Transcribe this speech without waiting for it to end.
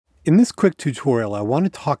In this quick tutorial, I want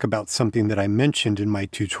to talk about something that I mentioned in my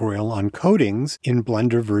tutorial on coatings in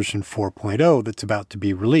Blender version 4.0 that's about to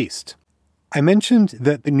be released. I mentioned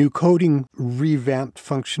that the new coating revamped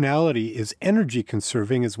functionality is energy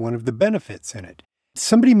conserving as one of the benefits in it.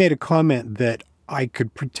 Somebody made a comment that I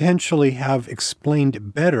could potentially have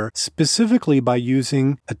explained better, specifically by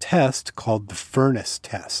using a test called the furnace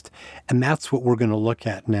test, and that's what we're going to look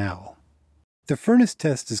at now. The furnace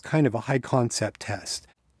test is kind of a high concept test.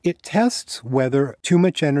 It tests whether too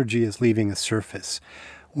much energy is leaving a surface.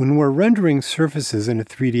 When we're rendering surfaces in a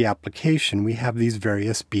 3D application, we have these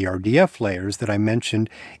various BRDF layers that I mentioned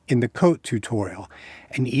in the coat tutorial.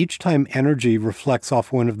 And each time energy reflects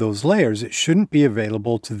off one of those layers, it shouldn't be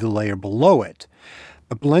available to the layer below it.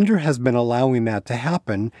 But Blender has been allowing that to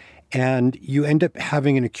happen, and you end up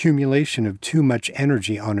having an accumulation of too much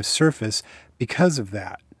energy on a surface because of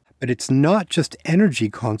that. But it's not just energy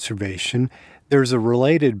conservation. There's a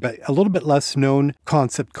related, but a little bit less known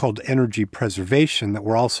concept called energy preservation that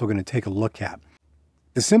we're also going to take a look at.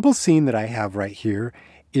 The simple scene that I have right here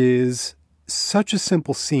is such a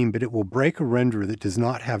simple scene, but it will break a render that does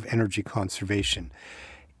not have energy conservation.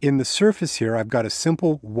 In the surface here, I've got a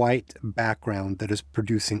simple white background that is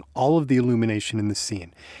producing all of the illumination in the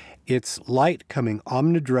scene. It's light coming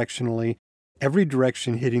omnidirectionally, every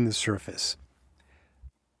direction hitting the surface.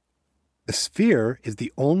 The sphere is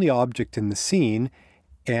the only object in the scene,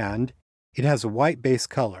 and it has a white base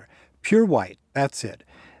color. Pure white, that's it.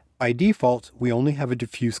 By default, we only have a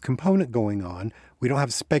diffuse component going on. We don't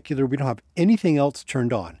have specular, we don't have anything else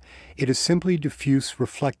turned on. It is simply diffuse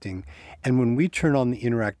reflecting. And when we turn on the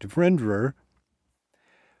interactive renderer,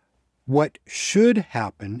 what should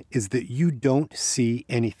happen is that you don't see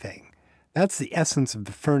anything. That's the essence of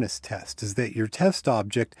the furnace test, is that your test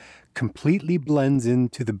object completely blends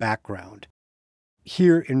into the background.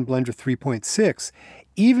 Here in Blender 3.6,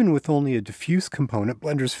 even with only a diffuse component,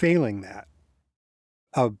 Blender's failing that.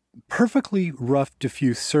 A perfectly rough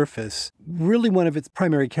diffuse surface, really one of its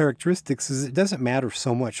primary characteristics is it doesn't matter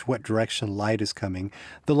so much what direction light is coming.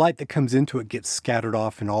 The light that comes into it gets scattered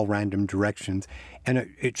off in all random directions, and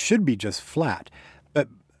it should be just flat. But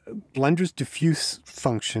Blender's diffuse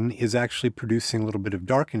function is actually producing a little bit of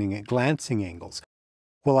darkening at glancing angles.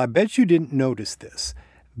 Well, I bet you didn't notice this,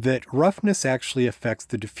 that roughness actually affects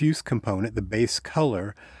the diffuse component, the base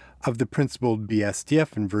color, of the principled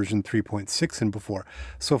BSDF in version 3.6 and before.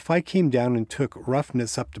 So if I came down and took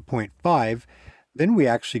roughness up to 0.5, then we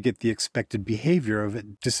actually get the expected behavior of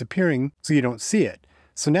it disappearing so you don't see it.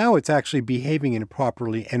 So now it's actually behaving in a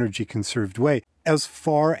properly energy conserved way as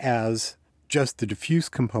far as just the diffuse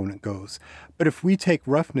component goes. But if we take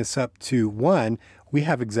roughness up to 1, we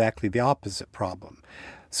have exactly the opposite problem.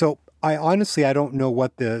 So I don't know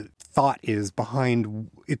what the thought is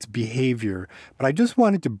behind its behavior, but I just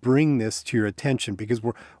wanted to bring this to your attention because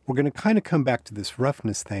we're going to kind of come back to this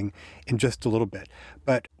roughness thing in just a little bit.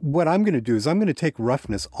 But what I'm going to do is I'm going to take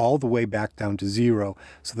roughness all the way back down to 0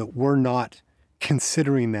 so that we're not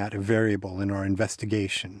considering that a variable in our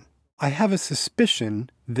investigation. I have a suspicion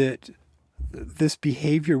that this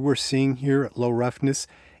behavior we're seeing here at low roughness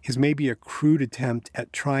is maybe a crude attempt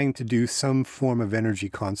at trying to do some form of energy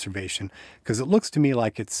conservation, because it looks to me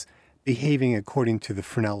like it's behaving according to the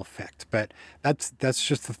Fresnel effect. But that's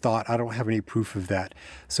just the thought. I don't have any proof of that.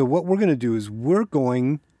 So what we're going to do is we're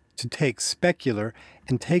going to take specular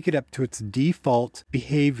and take it up to its default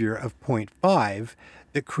behavior of 0.5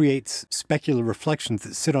 that creates specular reflections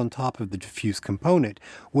that sit on top of the diffuse component,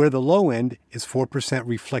 where the low end is 4%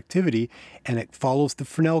 reflectivity, and it follows the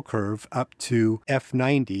Fresnel curve up to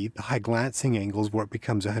F90, the high glancing angles, where it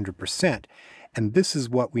becomes 100%. And this is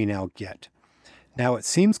what we now get. Now, it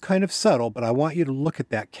seems kind of subtle, but I want you to look at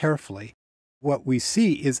that carefully. What we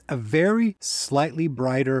see is a very slightly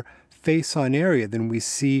brighter face-on area than we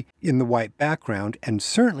see in the white background, and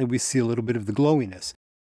certainly we see a little bit of the glowiness.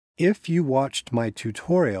 If you watched my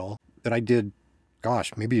tutorial that I did,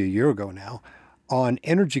 maybe a year ago now, on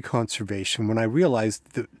energy conservation, when I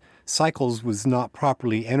realized that Cycles was not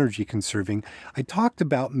properly energy conserving, I talked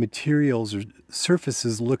about materials or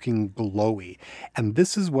surfaces looking glowy. And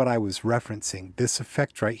this is what I was referencing, this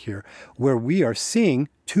effect right here, where we are seeing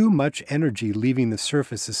too much energy leaving the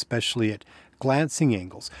surface, especially at glancing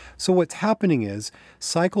angles. So what's happening is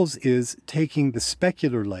Cycles is taking the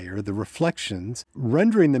specular layer, the reflections,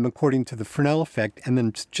 rendering them according to the Fresnel effect, and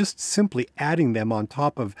then just simply adding them on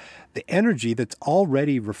top of the energy that's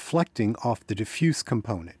already reflecting off the diffuse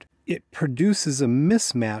component. It produces a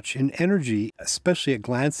mismatch in energy, especially at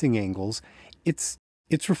glancing angles. It's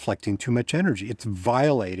reflecting too much energy. It's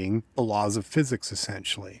violating the laws of physics,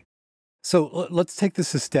 essentially. So let's take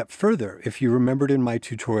this a step further. If you remembered in my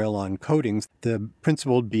tutorial on coatings, the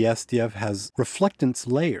principled BSDF has reflectance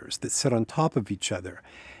layers that sit on top of each other.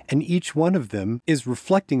 And each one of them is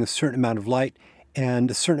reflecting a certain amount of light,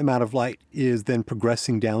 and a certain amount of light is then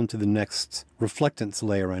progressing down to the next reflectance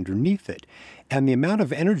layer underneath it. And the amount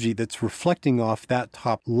of energy that's reflecting off that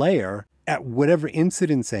top layer at whatever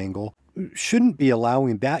incidence angle shouldn't be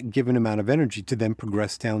allowing that given amount of energy to then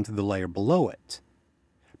progress down to the layer below it.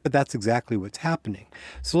 But that's exactly what's happening.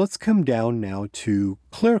 So let's come down now to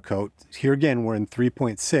Clearcoat. Here again, we're in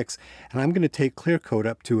 3.6, and I'm going to take Clearcoat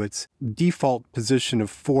up to its default position of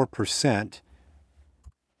 4%.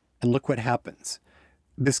 And look what happens.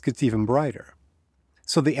 This gets even brighter.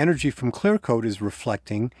 So the energy from Clearcoat is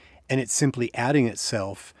reflecting, and it's simply adding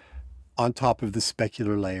itself on top of the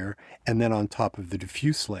specular layer and then on top of the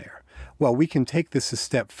diffuse layer. Well, we can take this a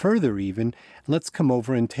step further even. Let's come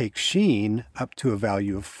over and take Sheen up to a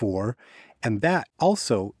value of 4, and that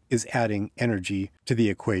also is adding energy to the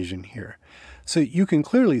equation here. So you can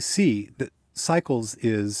clearly see that Cycles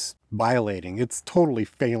is violating. It's totally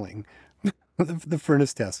failing the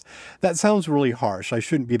furnace test. That sounds really harsh. I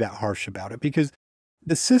shouldn't be that harsh about it because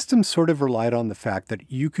the system sort of relied on the fact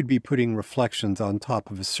that you could be putting reflections on top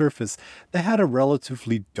of a surface that had a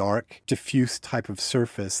relatively dark, diffuse type of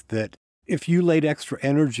surface that if you laid extra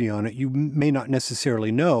energy on it, you may not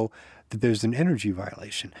necessarily know that there's an energy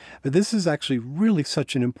violation. But this is actually really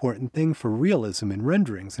such an important thing for realism in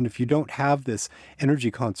renderings. And if you don't have this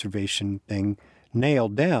energy conservation thing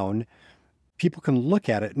nailed down, people can look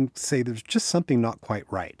at it and say there's just something not quite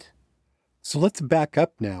right. So let's back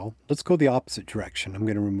up now. Let's go the opposite direction. I'm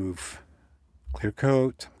going to remove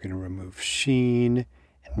Clearcoat. I'm going to remove Sheen.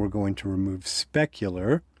 And we're going to remove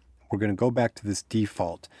Specular. We're going to go back to this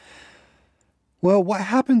default. Well, what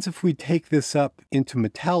happens if we take this up into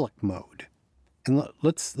metallic mode? And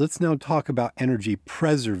let's now talk about energy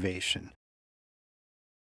preservation.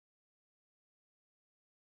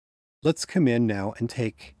 Let's come in now and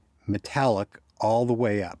take metallic all the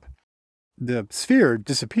way up. The sphere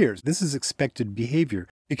disappears. This is expected behavior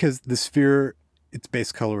because the sphere, its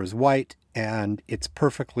base color is white and it's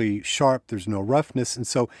perfectly sharp. There's no roughness. And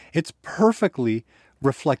so it's perfectly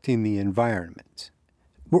reflecting the environment.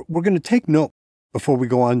 We're going to take note before we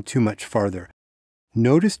go on too much farther.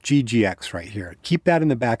 Notice GGX right here. Keep that in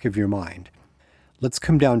the back of your mind. Let's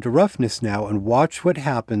come down to roughness now and watch what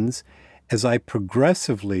happens as I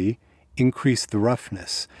progressively increase the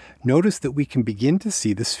roughness. Notice that we can begin to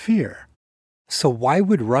see the sphere. So why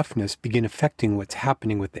would roughness begin affecting what's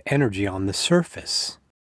happening with the energy on the surface?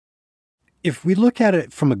 If we look at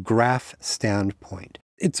it from a graph standpoint,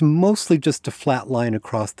 it's mostly just a flat line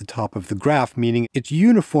across the top of the graph, meaning it's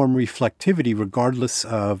uniform reflectivity regardless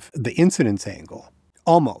of the incidence angle.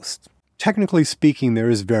 Almost. Technically speaking,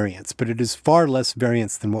 there is variance, but it is far less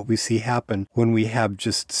variance than what we see happen when we have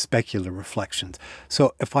just specular reflections.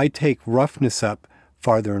 So if I take roughness up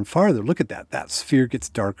farther and farther, look at that. That sphere gets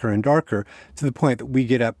darker and darker to the point that we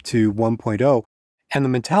get up to 1.0. And the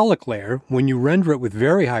metallic layer, when you render it with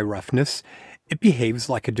very high roughness, it behaves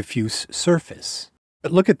like a diffuse surface.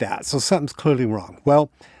 But look at that. So something's clearly wrong. Well,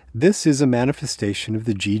 this is a manifestation of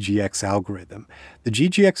the GGX algorithm. The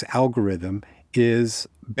GGX algorithm is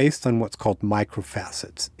based on what's called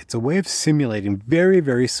microfacets. It's a way of simulating very,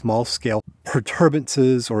 very small scale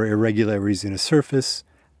perturbances or irregularities in a surface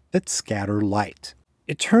that scatter light.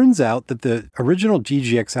 It turns out that the original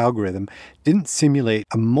GGX algorithm didn't simulate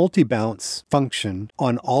a multi-bounce function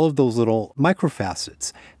on all of those little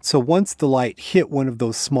microfacets. So once the light hit one of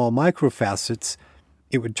those small microfacets,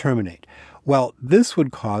 it would terminate. Well, this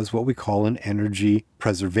would cause what we call an energy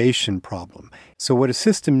preservation problem. So what a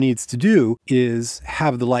system needs to do is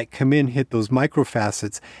have the light come in, hit those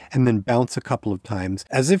microfacets, and then bounce a couple of times,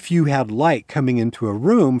 as if you had light coming into a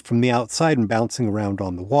room from the outside and bouncing around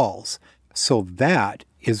on the walls. So that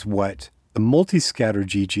is what the multiscatter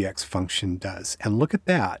GGX function does. And look at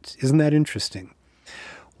that. Isn't that interesting?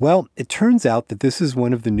 Well, it turns out that this is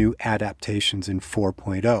one of the new adaptations in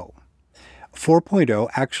 4.0. 4.0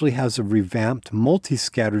 actually has a revamped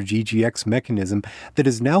multiscatter GGX mechanism that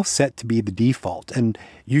is now set to be the default, and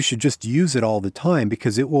you should just use it all the time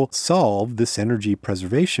because it will solve this energy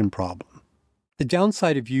preservation problem. The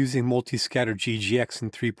downside of using multiscatter GGX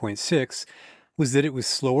in 3.6 was that it was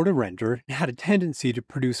slower to render and had a tendency to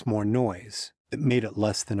produce more noise that made it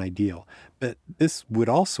less than ideal, but this would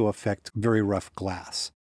also affect very rough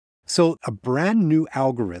glass. So a brand new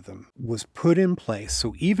algorithm was put in place.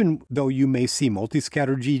 So even though you may see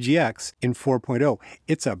multiscatter GGX in 4.0,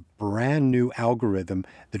 it's a brand new algorithm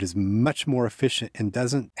that is much more efficient and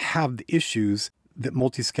doesn't have the issues that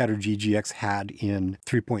Multiscatter GGX had in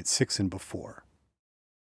 3.6 and before.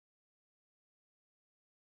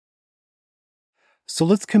 So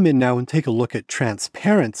let's come in now and take a look at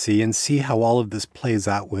transparency and see how all of this plays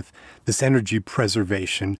out with this energy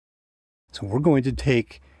preservation. So we're going to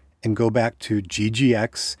take and go back to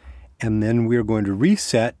GGX, and then we're going to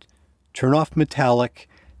reset, turn off metallic,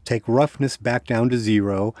 take roughness back down to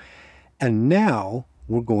 0, and now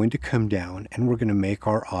we're going to come down and we're going to make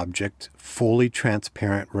our object fully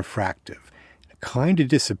transparent refractive. It kind of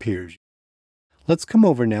disappears. Let's come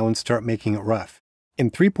over now and start making it rough. In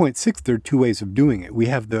 3.6, there are two ways of doing it. We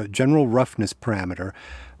have the general roughness parameter,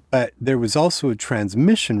 but there was also a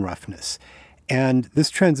transmission roughness. And this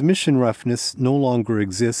transmission roughness no longer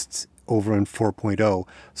exists over in 4.0.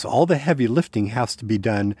 So all the heavy lifting has to be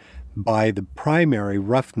done by the primary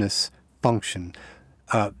roughness function.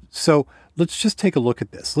 So let's just take a look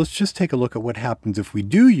at this. Let's just take a look at what happens if we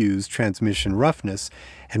do use transmission roughness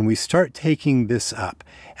and we start taking this up.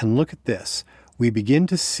 And look at this. We begin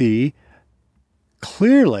to see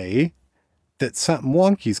clearly that something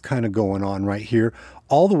wonky is kind of going on right here,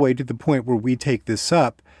 all the way to the point where we take this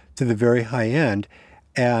up to the very high end,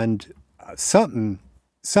 and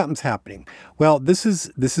something's happening. Well, this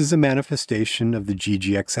is a manifestation of the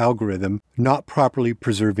GGX algorithm not properly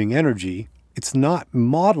preserving energy. It's not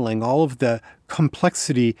modeling all of the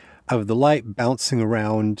complexity of the light bouncing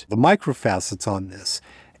around the microfacets on this,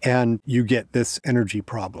 and you get this energy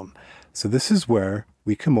problem. So this is where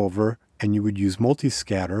we come over and you would use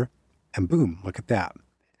multiscatter, and boom, look at that.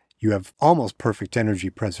 You have almost perfect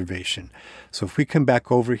energy preservation. So if we come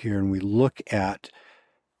back over here and we look at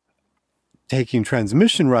taking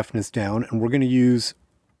transmission roughness down, and we're going to use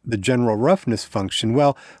the general roughness function,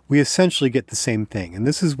 well, we essentially get the same thing. And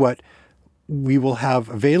this is what we will have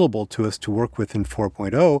available to us to work with in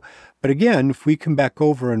 4.0. But again, if we come back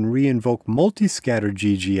over and re-invoke multiscatter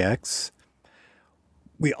GGX,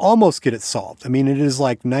 we almost get it solved. I mean, it is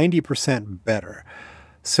like 90% better.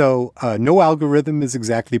 So no algorithm is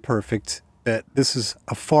exactly perfect, but this is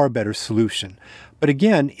a far better solution. But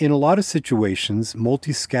again, in a lot of situations,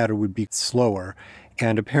 multiscatter would be slower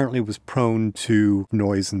and apparently was prone to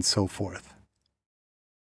noise and so forth.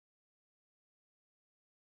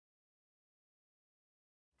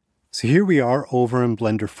 So here we are over in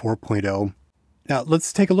Blender 4.0. Now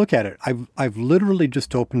let's take a look at it. I've literally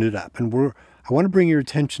just opened it up, and I want to bring your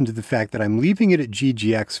attention to the fact that I'm leaving it at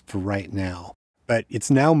GGX for right now, but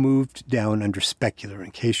it's now moved down under specular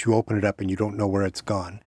in case you open it up and you don't know where it's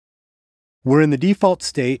gone. We're in the default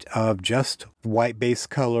state of just white base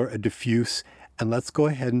color, a diffuse, and let's go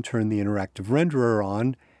ahead and turn the interactive renderer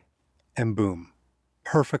on, and boom,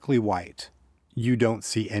 perfectly white. You don't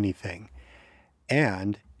see anything.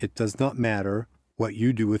 And it does not matter what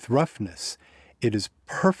you do with roughness. It is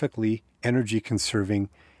perfectly energy conserving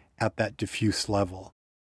at that diffuse level.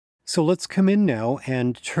 So let's come in now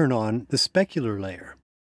and turn on the specular layer.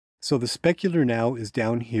 So the specular now is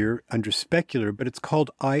down here under specular, but it's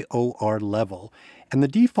called IOR level. And the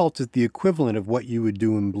default is the equivalent of what you would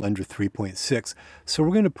do in Blender 3.6. So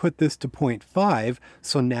we're going to put this to 0.5.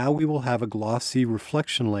 So now we will have a glossy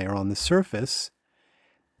reflection layer on the surface.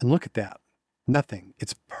 And look at that. Nothing.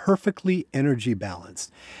 It's perfectly energy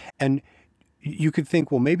balanced. And you could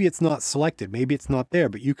think, well, maybe it's not selected. Maybe it's not there.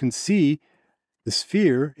 But you can see the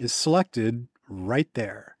sphere is selected right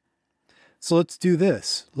there. So let's do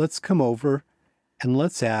this. Let's come over and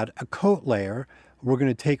let's add a coat layer. We're going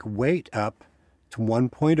to take weight up to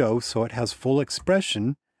 1.0 so it has full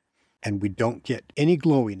expression and we don't get any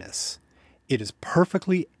glowiness. It is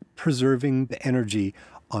perfectly preserving the energy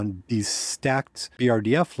on these stacked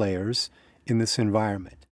BRDF layers in this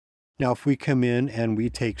environment. Now, if we come in and we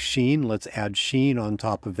take Sheen, let's add Sheen on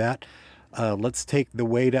top of that. Let's take the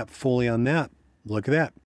weight up fully on that. Look at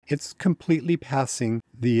that. It's completely passing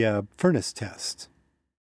the furnace test.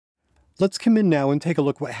 Let's come in now and take a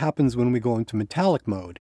look what happens when we go into metallic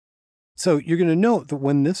mode. So you're going to note that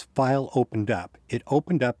when this file opened up, it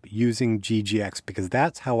opened up using GGX because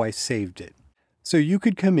that's how I saved it. So you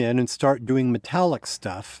could come in and start doing metallic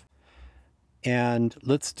stuff. And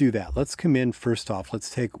let's do that. Let's come in first off. Let's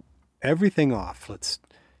take everything off. Let's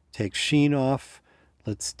take Sheen off.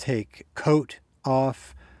 Let's take coat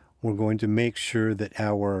off. We're going to make sure that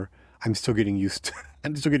I'm still getting used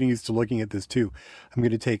to looking at this too. I'm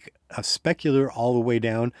going to take a specular all the way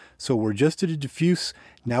down. So we're just at a diffuse.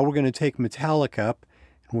 Now we're going to take metallic up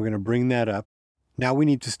and we're going to bring that up. Now we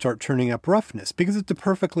need to start turning up roughness because it's a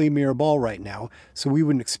perfectly mirror ball right now. So we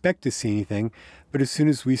wouldn't expect to see anything. But as soon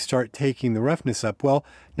as we start taking the roughness up, well,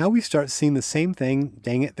 now we start seeing the same thing,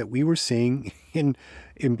 dang it, that we were seeing in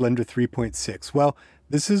Blender 3.6. Well,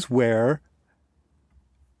 this is where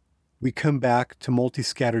We come back to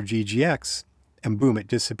Multiscatter GGX, and boom, it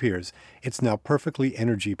disappears. It's now perfectly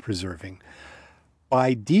energy preserving.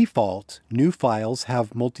 By default, new files have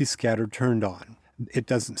multiscatter turned on. It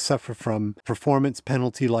doesn't suffer from performance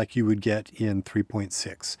penalty like you would get in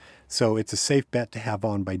 3.6. So it's a safe bet to have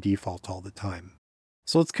on by default all the time.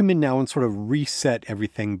 So let's come in now and sort of reset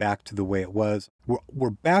everything back to the way it was. We're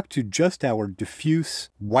back to just our diffuse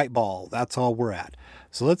white ball. That's all we're at.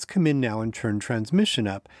 So let's come in now and turn transmission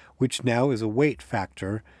up, which now is a weight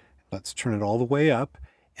factor. Let's turn it all the way up,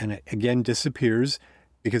 and it again disappears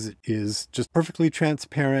because it is just perfectly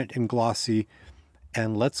transparent and glossy.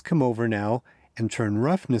 And let's come over now and turn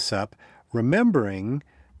roughness up, remembering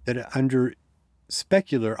that under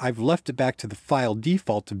specular, I've left it back to the file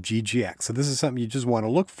default of GGX. So this is something you just want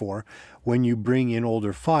to look for when you bring in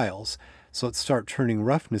older files. So let's start turning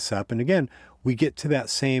roughness up. And again, we get to that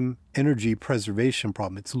same energy preservation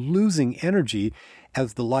problem. It's losing energy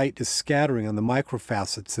as the light is scattering on the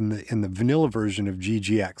microfacets in the vanilla version of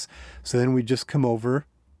GGX. So then we just come over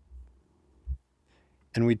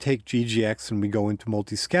and we take GGX and we go into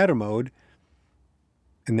multiscatter mode.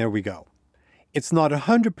 And there we go. It's not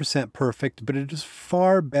 100% perfect, but it is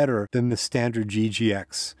far better than the standard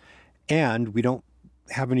GGX. And we don't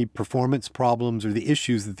have any performance problems or the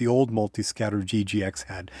issues that the old multiscatter GGX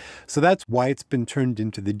had. So that's why it's been turned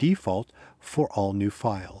into the default for all new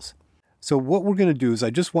files. So what we're going to do is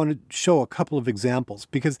I just want to show a couple of examples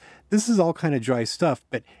because this is all kind of dry stuff,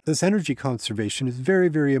 but this energy conservation is very,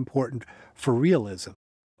 very important for realism.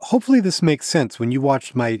 Hopefully this makes sense. When you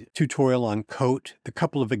watched my tutorial on coat, the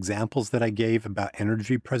couple of examples that I gave about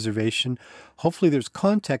energy preservation, hopefully there's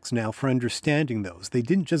context now for understanding those. They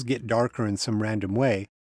didn't just get darker in some random way.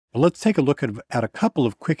 But let's take a look at a couple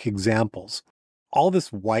of quick examples. All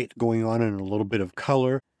this white going on and a little bit of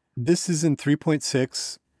color. This is in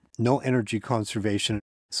 3.6, no energy conservation.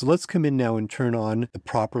 So let's come in now and turn on the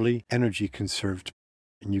properly energy conserved,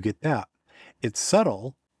 and you get that. It's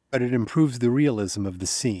subtle, but it improves the realism of the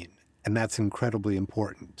scene, and that's incredibly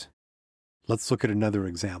important. Let's look at another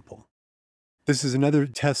example. This is another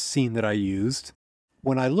test scene that I used.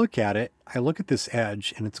 When I look at it, I look at this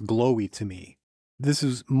edge, and it's glowy to me. This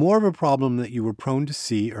is more of a problem that you were prone to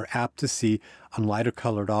see or apt to see on lighter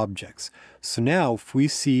colored objects. So now, if we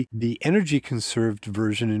see the energy conserved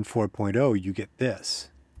version in 4.0, you get this.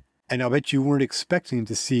 And I bet you weren't expecting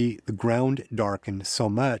to see the ground darken so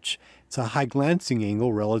much. It's a high glancing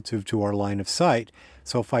angle relative to our line of sight.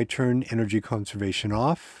 So if I turn energy conservation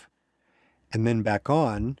off and then back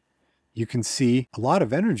on, you can see a lot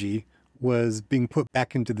of energy was being put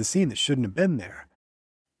back into the scene that shouldn't have been there.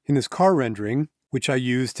 In this car rendering, which I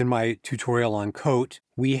used in my tutorial on coat,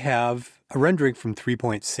 we have a rendering from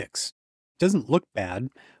 3.6. Doesn't look bad,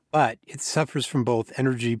 but it suffers from both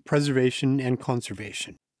energy preservation and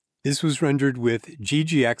conservation. This was rendered with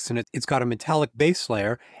GGX, and it's got a metallic base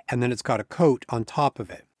layer, and then it's got a coat on top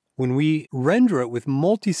of it. When we render it with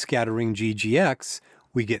multiscattering GGX,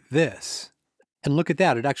 we get this. And look at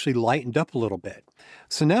that, it actually lightened up a little bit.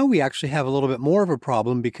 So now we actually have a little bit more of a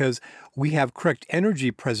problem because we have correct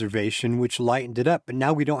energy preservation, which lightened it up, but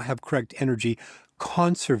now we don't have correct energy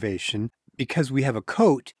conservation because we have a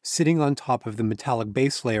coat sitting on top of the metallic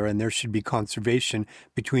base layer, and there should be conservation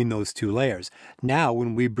between those two layers. Now,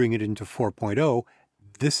 when we bring it into 4.0,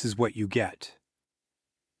 this is what you get.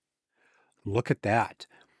 Look at that.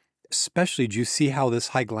 Especially, do you see how this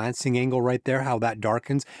high glancing angle right there, how that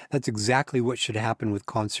darkens? That's exactly what should happen with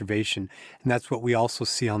conservation. And that's what we also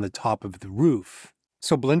see on the top of the roof.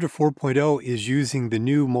 So Blender 4.0 is using the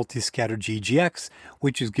new Multiscatter GGX,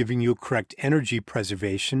 which is giving you correct energy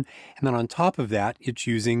preservation. And then on top of that, it's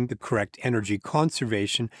using the correct energy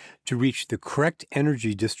conservation to reach the correct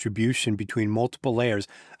energy distribution between multiple layers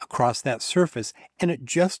across that surface. And it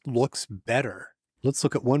just looks better. Let's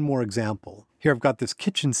look at one more example. Here I've got this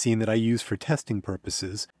kitchen scene that I use for testing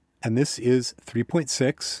purposes. And this is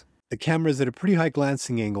 3.6. The camera is at a pretty high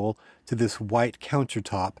glancing angle to this white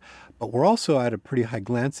countertop, but we're also at a pretty high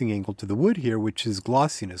glancing angle to the wood here, which is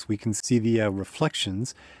glossiness. We can see the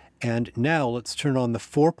reflections. And now let's turn on the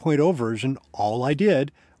 4.0 version. All I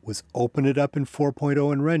did was open it up in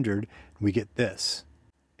 4.0 and rendered, and we get this.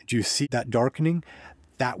 Do you see that darkening?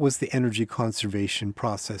 That was the energy conservation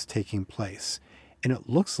process taking place. And it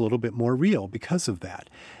looks a little bit more real because of that.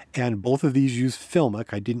 And both of these use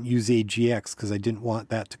Filmic. I didn't use AGX because I didn't want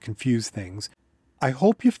that to confuse things. I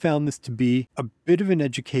hope you found this to be a bit of an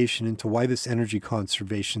education into why this energy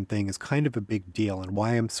conservation thing is kind of a big deal and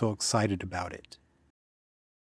why I'm so excited about it.